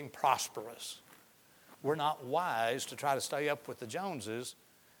appearance of being prosperous, we're not wise to try to stay up with the Joneses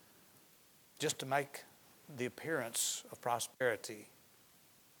just to make the appearance of prosperity.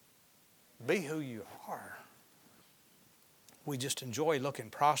 Be who you are. We just enjoy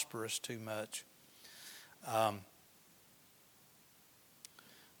looking prosperous too much.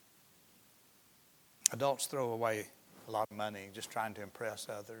 Adults throw away a lot of money just trying to impress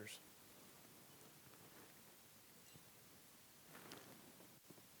others.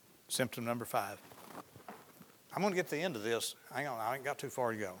 Symptom number 5. I'm going to get to the end of this. Hang on, I ain't got too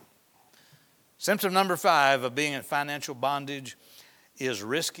far to go. Symptom number 5 of being in financial bondage is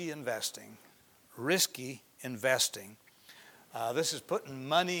risky investing. Risky investing. This is putting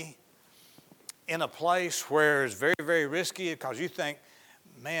money in a place where it's very, very risky, because you think,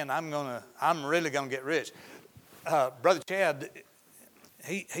 man, I'm really gonna get rich. Brother Chad,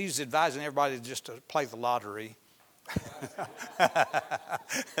 he's advising everybody just to play the lottery.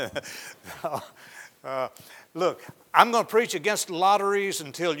 Look, I'm going to preach against lotteries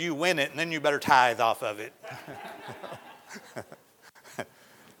until you win it, and then you better tithe off of it.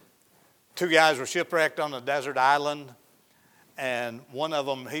 Two guys were shipwrecked on a desert island, and one of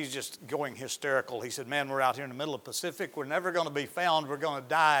them, he's just going hysterical. He said, man, we're out here in the middle of the Pacific. We're never going to be found. We're going to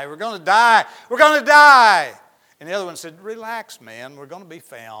die. We're going to die. We're going to die. And the other one said, relax, man. We're going to be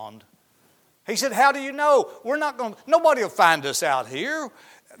found. He said, how do you know? Nobody will find us out here.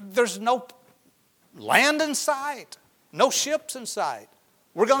 There's no land in sight, no ships in sight.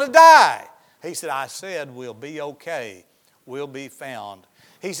 We're going to die. He said, I said we'll be okay. We'll be found.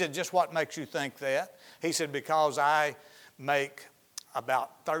 He said, just what makes you think that? He said, because I make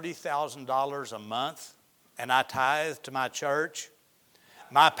about $30,000 a month and I tithe to my church,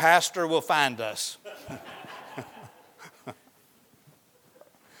 my pastor will find us.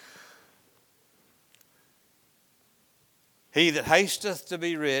 He that hasteth to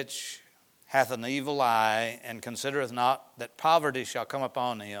be rich hath an evil eye, and considereth not that poverty shall come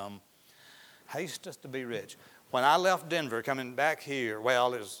upon him. Hasteth to be rich. When I left Denver, coming back here,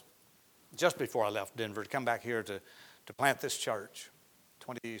 well, it was just before I left Denver to come back here to plant this church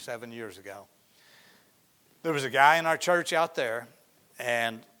 27 years ago. There was a guy in our church out there,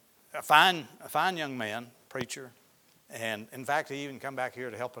 and a fine young man, preacher, and in fact, he even come back here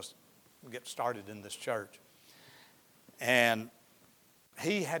to help us get started in this church. And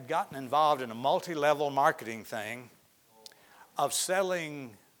he had gotten involved in a multi-level marketing thing of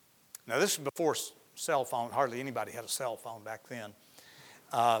selling. Now, this is before cell phone. Hardly anybody had a cell phone back then.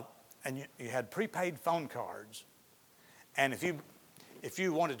 And you had prepaid phone cards. And if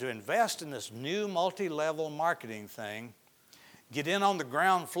you wanted to invest in this new multi-level marketing thing, get in on the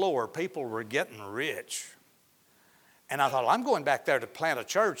ground floor, people were getting rich. And I thought, well, I'm going back there to plant a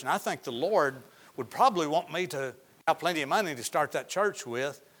church, and I think the Lord would probably want me to have plenty of money to start that church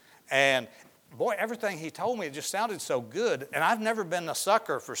with. And boy, everything he told me just sounded so good. And I've never been a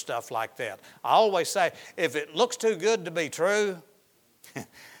sucker for stuff like that. I always say, if it looks too good to be true,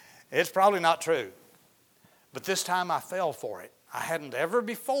 it's probably not true. But this time I fell for it. I hadn't ever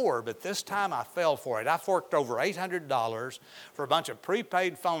before, but this time I fell for it. I forked over $800 for a bunch of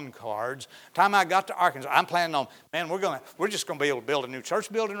prepaid phone cards. Time I got to Arkansas, I'm planning on, man, we're just going to be able to build a new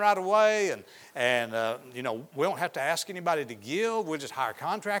church building right away, and we don't have to ask anybody to give. We'll just hire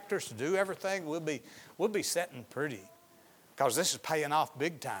contractors to do everything. We'll be setting pretty, because this is paying off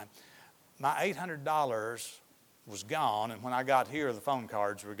big time. My $800 was gone, and when I got here, the phone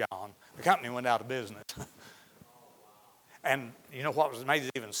cards were gone. The company went out of business. And you know what made it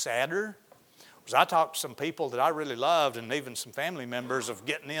even sadder? Was I talked to some people that I really loved, and even some family members of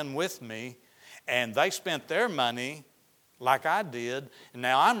getting in with me, and they spent their money like I did, and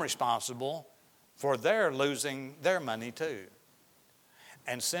now I'm responsible for their losing their money too.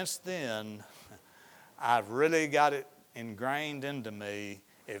 And since then, I've really got it ingrained into me.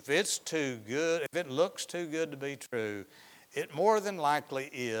 If it's too good, if it looks too good to be true, it more than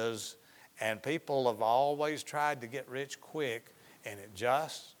likely is. And people have always tried to get rich quick, and it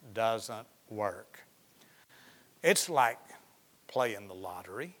just doesn't work. It's like playing the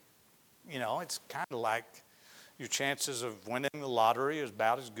lottery. You know, it's kind of like your chances of winning the lottery is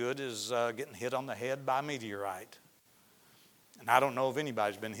about as good as getting hit on the head by a meteorite. And I don't know if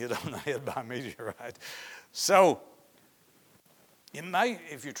anybody's been hit on the head by a meteorite. So,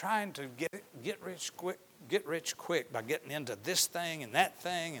 if you're trying to get rich quick by getting into this thing and that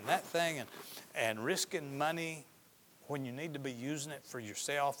thing and that thing and risking money when you need to be using it for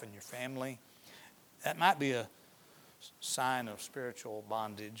yourself and your family, that might be a sign of spiritual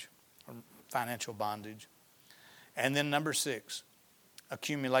bondage or financial bondage. And then number 6,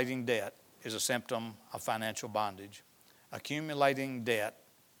 accumulating debt is a symptom of financial bondage. Accumulating debt.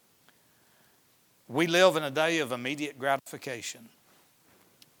 We live in a day of immediate gratification.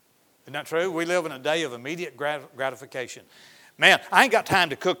 Isn't that true? We live in a day of immediate gratification. Man, I ain't got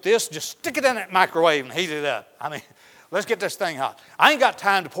time to cook this. Just stick it in that microwave and heat it up. I mean, let's get this thing hot. I ain't got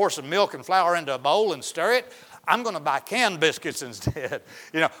time to pour some milk and flour into a bowl and stir it. I'm going to buy canned biscuits instead.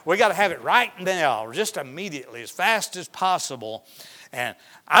 We got to have it right now, just immediately, as fast as possible. And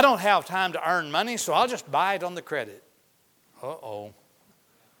I don't have time to earn money, so I'll just buy it on the credit. Uh-oh.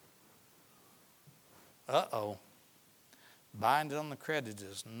 Buying it on the credit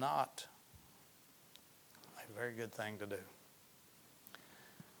is not a very good thing to do.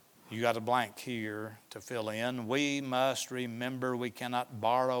 You got a blank here to fill in. We must remember we cannot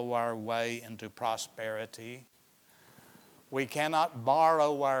borrow our way into prosperity. We cannot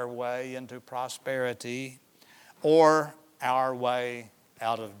borrow our way into prosperity or our way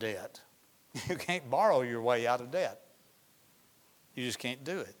out of debt. You can't borrow your way out of debt. You just can't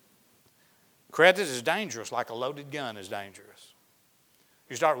do it. Credit is dangerous, like a loaded gun is dangerous.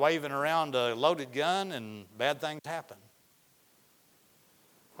 You start waving around a loaded gun and bad things happen.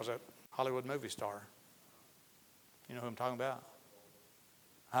 Was that Hollywood movie star? You know who I'm talking about?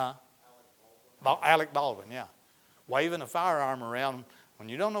 Huh? Alec Baldwin, yeah. Waving a firearm around, when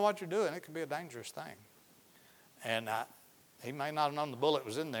you don't know what you're doing, it can be a dangerous thing. And he may not have known the bullet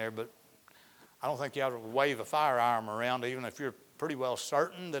was in there, but I don't think you ought to wave a firearm around even if you're pretty well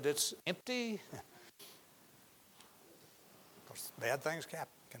certain that it's empty. Because bad things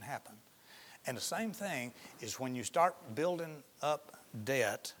can happen. And the same thing is when you start building up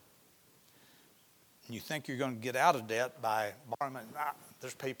debt, and you think you're going to get out of debt by borrowing.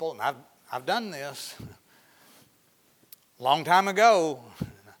 There's people, and I've done this a long time ago.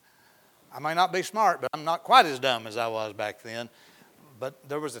 I may not be smart, but I'm not quite as dumb as I was back then. But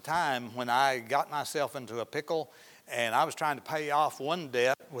there was a time when I got myself into a pickle, and I was trying to pay off one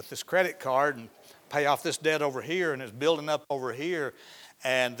debt with this credit card and pay off this debt over here, and it's building up over here.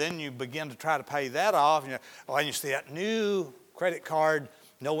 And then you begin to try to pay that off, and you see that new credit card,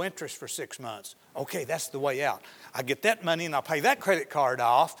 no interest for 6 months. Okay, that's the way out. I get that money and I'll pay that credit card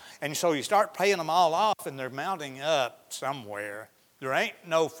off. And so you start paying them all off and they're mounting up somewhere. There ain't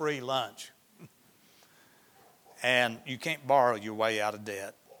no free lunch. And you can't borrow your way out of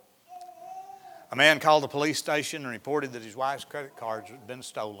debt. A man called the police station and reported that his wife's credit cards had been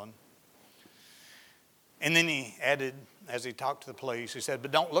stolen. And then he added, as he talked to the police, he said,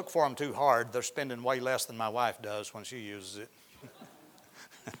 but don't look for them too hard. They're spending way less than my wife does when she uses it.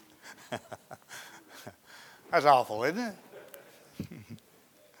 That's awful, isn't it?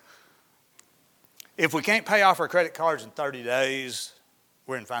 If we can't pay off our credit cards in 30 days,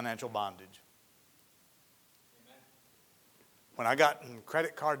 we're in financial bondage. Amen. When I got in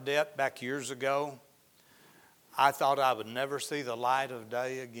credit card debt back years ago, I thought I would never see the light of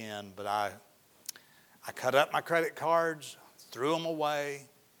day again, but I cut up my credit cards, threw them away,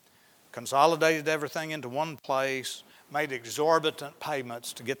 consolidated everything into one place, made exorbitant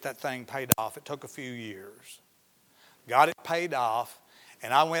payments to get that thing paid off. It took a few years. Got it paid off,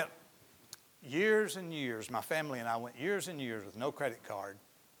 and I went years and years, my family and I went years and years with no credit card.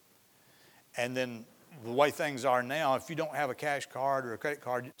 And then the way things are now, if you don't have a cash card or a credit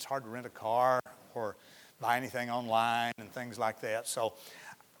card, it's hard to rent a car or buy anything online and things like that. So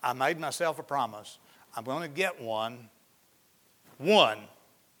I made myself a promise. I'm going to get one.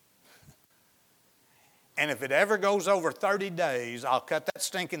 And if it ever goes over 30 days, I'll cut that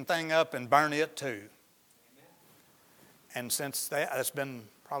stinking thing up and burn it too. Amen. And since that's been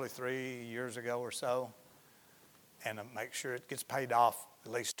probably 3 years ago or so, and I make sure it gets paid off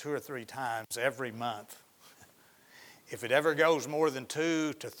at least 2 or 3 times every month. If it ever goes more than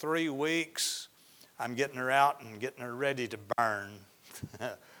 2 to 3 weeks, I'm getting her out and getting her ready to burn.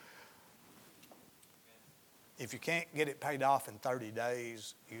 If you can't get it paid off in 30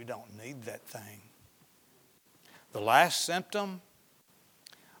 days, you don't need that thing. The last symptom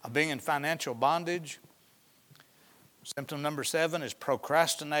of being in financial bondage, symptom number 7, is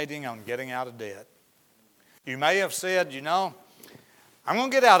procrastinating on getting out of debt. You may have said, I'm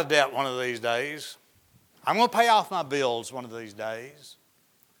going to get out of debt one of these days. I'm going to pay off my bills one of these days.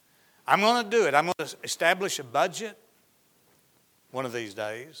 I'm going to do it. I'm going to establish a budget one of these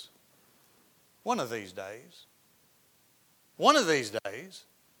days. One of these days. One of these days.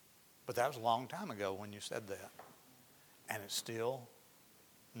 But that was a long time ago when you said that. And it's still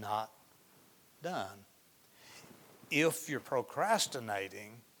not done. If you're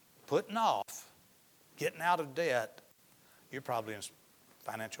procrastinating, putting off, getting out of debt, you're probably in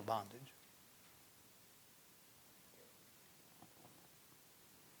financial bondage.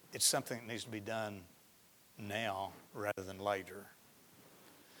 It's something that needs to be done now rather than later.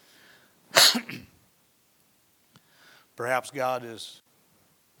 Perhaps God is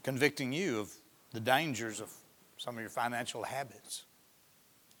convicting you of the dangers of some of your financial habits.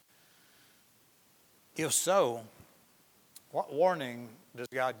 If so, what warning does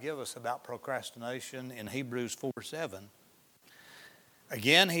God give us about procrastination in Hebrews 4:7?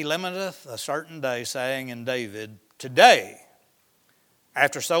 Again, he limiteth a certain day, saying in David, today,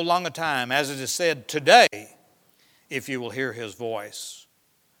 after so long a time, as it is said, today, if you will hear his voice,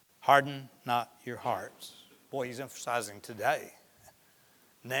 harden not your hearts. Boy, he's emphasizing today,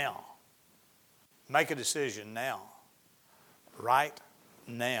 now. Make a decision now, right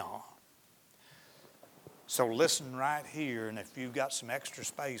now. So listen right here, and if you've got some extra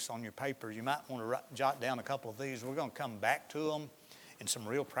space on your paper, you might want to jot down a couple of these. We're going to come back to them in some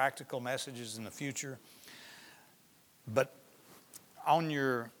real practical messages in the future. But on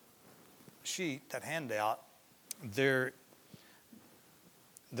your sheet, that handout, there's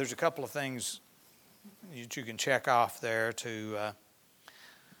a couple of things that you can check off there to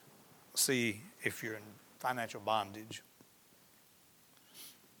see if you're in financial bondage.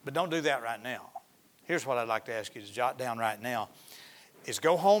 But don't do that right now. Here's what I'd like to ask you to jot down right now is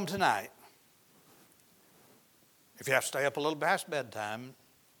go home tonight. If you have to stay up a little past bedtime,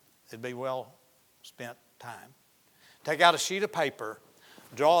 it'd be well spent time. Take out a sheet of paper,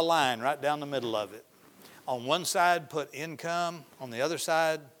 draw a line right down the middle of it. On one side, put income. On the other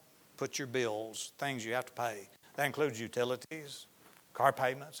side, put your bills, things you have to pay. That includes utilities, car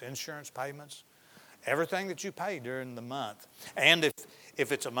payments, insurance payments, everything that you pay during the month. And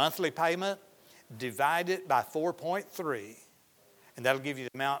if it's a monthly payment, divide it by 4.3, and that'll give you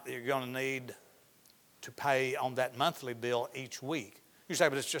the amount that you're going to need to pay on that monthly bill each week. You say,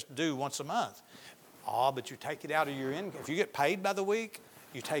 but it's just due once a month. Oh, but you take it out of your income. If you get paid by the week,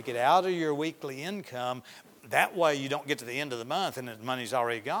 you take it out of your weekly income. That way you don't get to the end of the month and the money's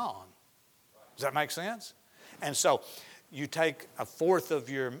already gone. Does that make sense? And so you take a fourth of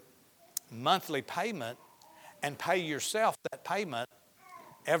your monthly payment and pay yourself that payment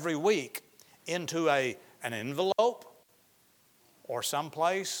every week into an envelope or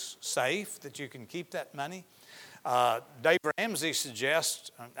someplace safe that you can keep that money. Dave Ramsey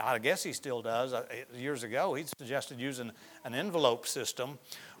suggests, I guess he still does, years ago he suggested using an envelope system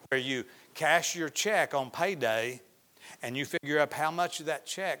where you cash your check on payday and you figure up how much of that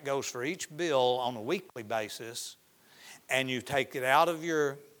check goes for each bill on a weekly basis, and you take it out of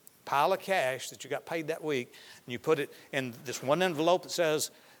your pile of cash that you got paid that week and you put it in this one envelope that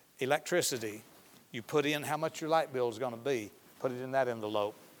says electricity. You put in how much your light bill is going to be, put it in that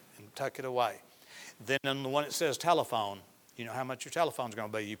envelope and tuck it away. Then in the one that says telephone, you know how much your telephone's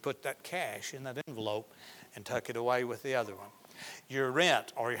going to be. You put that cash in that envelope and tuck it away with the other one. Your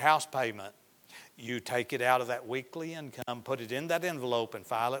rent or your house payment, you take it out of that weekly income, put it in that envelope and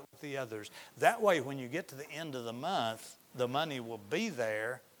file it with the others. That way when you get to the end of the month, the money will be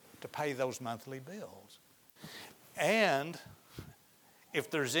there to pay those monthly bills. And if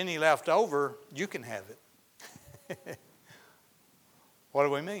there's any left over, you can have it. What do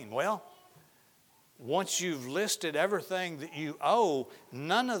we mean? Well, once you've listed everything that you owe,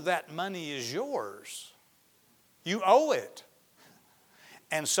 none of that money is yours. You owe it.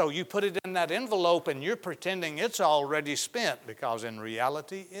 And so you put it in that envelope and you're pretending it's already spent, because in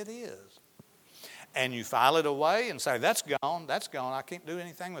reality it is. And you file it away and say, that's gone, I can't do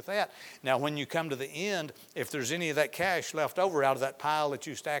anything with that. Now when you come to the end, if there's any of that cash left over out of that pile that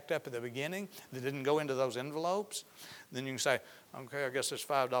you stacked up at the beginning that didn't go into those envelopes, then you can say, okay, I guess this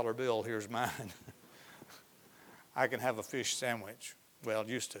 $5 bill, here's mine. I can have a fish sandwich. Well,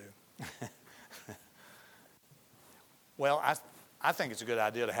 used to. Well, I think it's a good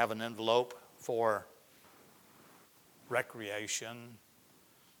idea to have an envelope for recreation,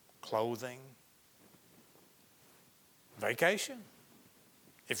 clothing, vacation,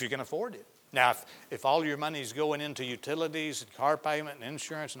 if you can afford it. Now, if all your money is going into utilities and car payment and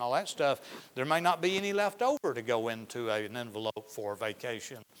insurance and all that stuff, there may not be any left over to go into an envelope for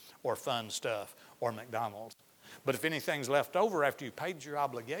vacation or fun stuff or McDonald's. But if anything's left over after you paid your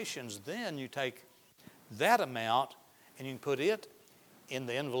obligations, then you take that amount and you can put it in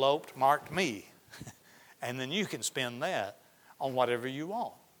the envelope marked me. And then you can spend that on whatever you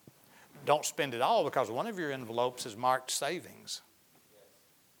want. Don't spend it all, because one of your envelopes is marked savings.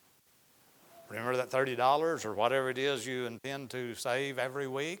 Remember that $30 or whatever it is you intend to save every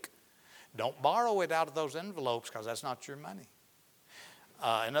week? Don't borrow it out of those envelopes, because that's not your money.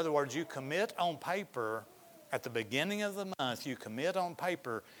 In other words, you commit on paper at the beginning of the month, you commit on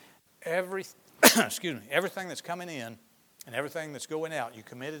paper everything that's coming in and everything that's going out. You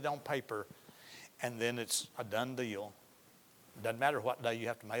commit it on paper, and then it's a done deal. It doesn't matter what day you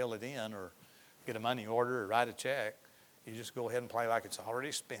have to mail it in or get a money order or write a check. You just go ahead and play like it's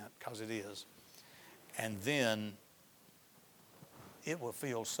already spent, because it is. And then it will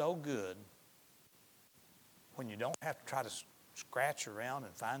feel so good when you don't have to try to scratch around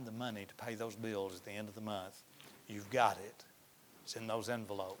and find the money to pay those bills at the end of the month. You've got it. It's in those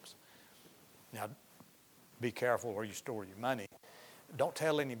envelopes. Now, be careful where you store your money. Don't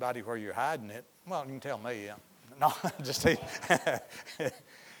tell anybody where you're hiding it. Well, you can tell me. No, just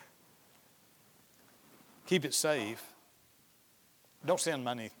keep it safe. Don't send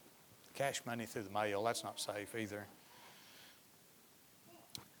money, cash money, through the mail. That's not safe either.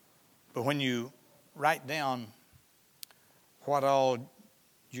 But when you write down what all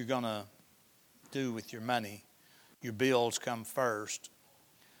you're going to do with your money. Your bills come first.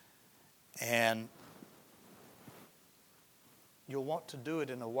 And you'll want to do it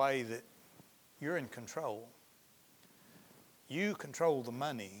in a way that you're in control. You control the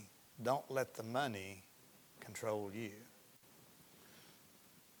money. Don't let the money control you.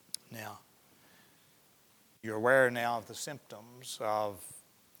 Now, you're aware now of the symptoms of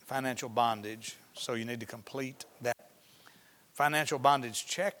financial bondage, so you need to complete that financial bondage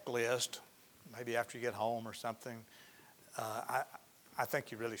checklist, maybe after you get home or something. I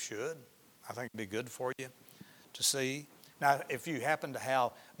think you really should. I think it'd be good for you to see. Now, if you happen to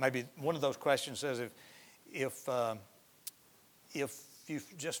have, maybe one of those questions says if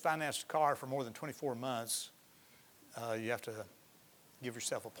you've just financed a car for more than 24 months, you have to give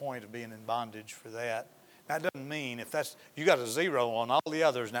yourself a point of being in bondage for that. That doesn't mean if that's you got a 0 on all the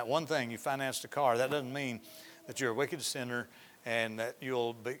others and that one thing you financed a car, that doesn't mean that you're a wicked sinner and that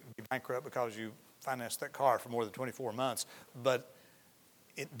you'll be bankrupt because you financed that car for more than 24 months. But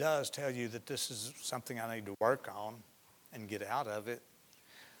it does tell you that this is something I need to work on and get out of it.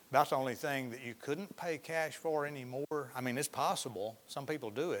 That's the only thing that you couldn't pay cash for anymore. I mean, it's possible. Some people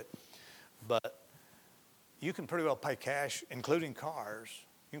do it. But you can pretty well pay cash, including cars.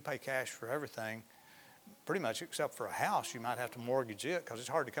 You can pay cash for everything, pretty much except for a house. You might have to mortgage it because it's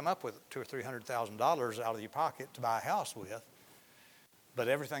hard to come up with $200,000 or $300,000 out of your pocket to buy a house with. But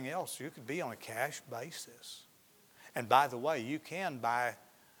everything else, you could be on a cash basis. And by the way, you can buy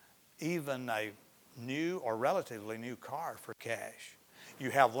even a new or relatively new car for cash. You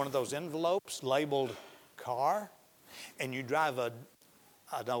have one of those envelopes labeled car, and you drive an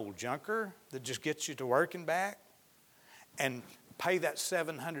old junker that just gets you to work and back, and pay that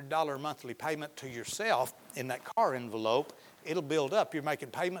 $700 monthly payment to yourself in that car envelope. It'll build up. You're making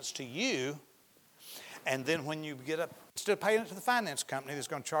payments to you, and then when you get up, instead of paying it to the finance company that's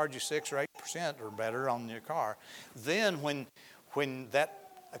going to charge you 6 or 8% or better on your car, then when that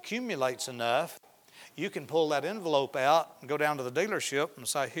accumulates enough, you can pull that envelope out and go down to the dealership and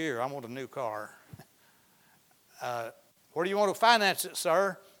say, here, I want a new car. Where do you want to finance it,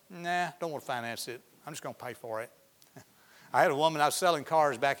 sir? Nah, don't want to finance it. I'm just going to pay for it. I had a woman, I was selling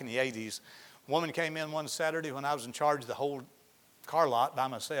cars back in the 80s. A woman came in one Saturday when I was in charge of the whole car lot by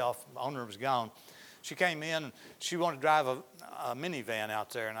myself. The owner was gone. She came in and she wanted to drive a minivan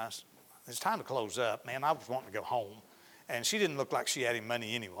out there. And I said, it's time to close up. Man, I was wanting to go home. And she didn't look like she had any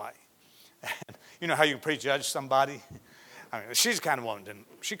money anyway. And you know how you can prejudge somebody? I mean, she's the kind of woman,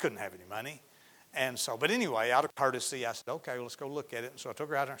 she couldn't have any money. And so, but anyway, out of courtesy, I said, okay, well, let's go look at it. And so I took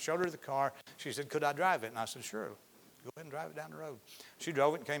her out and showed her the car. She said, could I drive it? And I said, sure. Go ahead and drive it down the road. She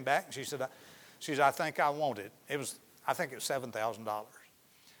drove it and came back, and she said, I think I want it. I think it was $7,000.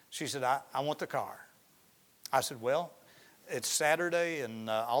 She said, I want the car. I said, well, it's Saturday, and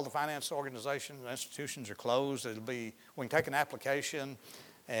all the finance organizations and institutions are closed. We can take an application,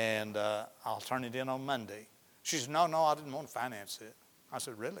 and I'll turn it in on Monday. She said, no, I didn't want to finance it. I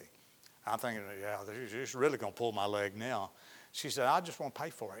said, really? I'm thinking, yeah, she's really going to pull my leg now. She said, I just want to pay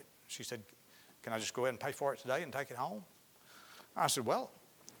for it. She said, can I just go ahead and pay for it today and take it home? I said, well,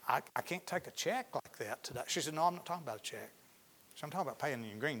 I can't take a check like that today. She said, no, I'm not talking about a check. So I'm talking about paying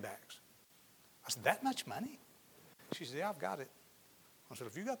in greenbacks. I said, that much money? She said, yeah, I've got it. I said,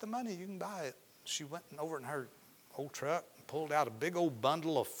 if you got the money, you can buy it. She went over in her old truck and pulled out a big old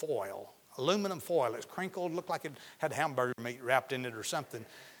bundle of foil, aluminum foil. It's crinkled, looked like it had hamburger meat wrapped in it or something.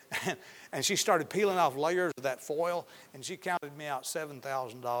 And she started peeling off layers of that foil, and she counted me out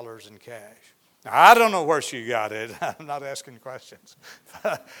 $7,000 in cash. Now, I don't know where she got it. I'm not asking questions.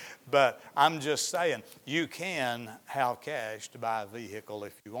 But I'm just saying, you can have cash to buy a vehicle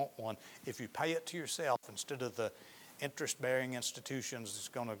if you want one. If you pay it to yourself instead of the interest-bearing institutions that's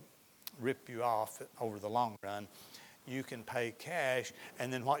going to rip you off over the long run, you can pay cash.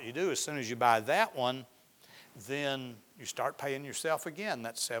 And then what you do, as soon as you buy that one, then you start paying yourself again.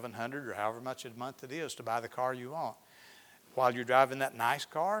 That's $700 or however much a month it is to buy the car you want. While you're driving that nice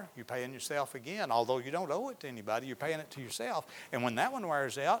car, you're paying yourself again. Although you don't owe it to anybody, you're paying it to yourself. And when that one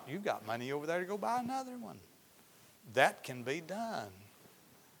wears out, you've got money over there to go buy another one. That can be done.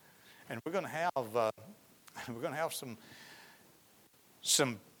 And we're going to have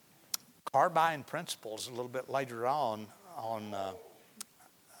some car buying principles a little bit later on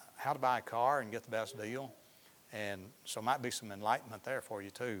how to buy a car and get the best deal. And so might be some enlightenment there for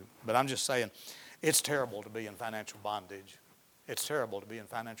you too. But I'm just saying, it's terrible to be in financial bondage. It's terrible to be in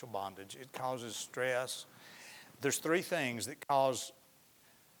financial bondage. It causes stress. There's 3 things that cause,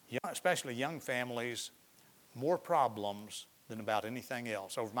 especially young families, more problems than about anything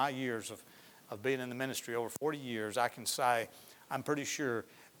else. Over my years of being in the ministry over 40 years, I can say I'm pretty sure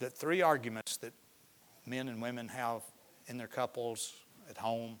that 3 arguments that men and women have in their couples at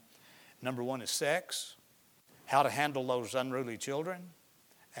home. Number 1 is sex, how to handle those unruly children,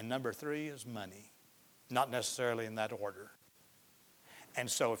 and number 3 is money. Not necessarily in that order. And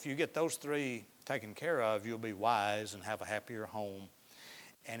so if you get those 3 taken care of, you'll be wise and have a happier home.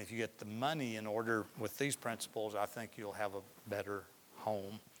 And if you get the money in order with these principles, I think you'll have a better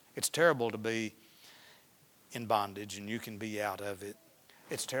home. It's terrible to be in bondage, and you can be out of it.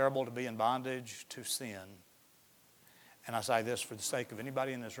 It's terrible to be in bondage to sin. And I say this for the sake of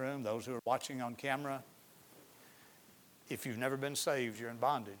anybody in this room, those who are watching on camera. If you've never been saved, you're in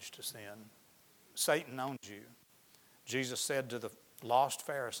bondage to sin. Satan owns you. Jesus said to the lost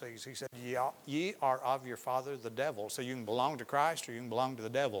Pharisees, he said, ye are of your father the devil. So you can belong to Christ or you can belong to the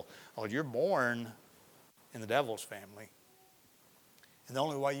devil. Oh, you're born in the devil's family. And the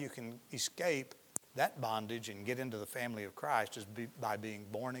only way you can escape that bondage and get into the family of Christ is by being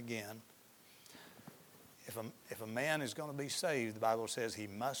born again. If a man is going to be saved, the Bible says he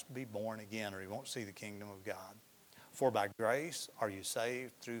must be born again or he won't see the kingdom of God. For by grace are you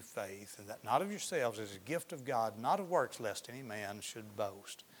saved through faith, and that not of yourselves is a gift of God, not of works, lest any man should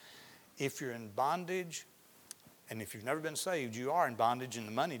boast. If you're in bondage, and if you've never been saved, you are in bondage, and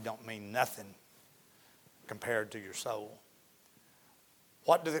the money don't mean nothing compared to your soul.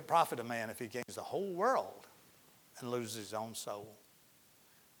 What does it profit a man if he gains the whole world and loses his own soul?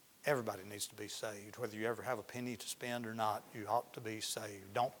 Everybody needs to be saved. Whether you ever have a penny to spend or not, you ought to be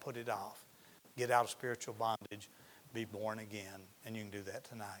saved. Don't put it off. Get out of spiritual bondage. Be born again. And you can do that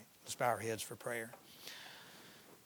tonight. Let's bow our heads for prayer.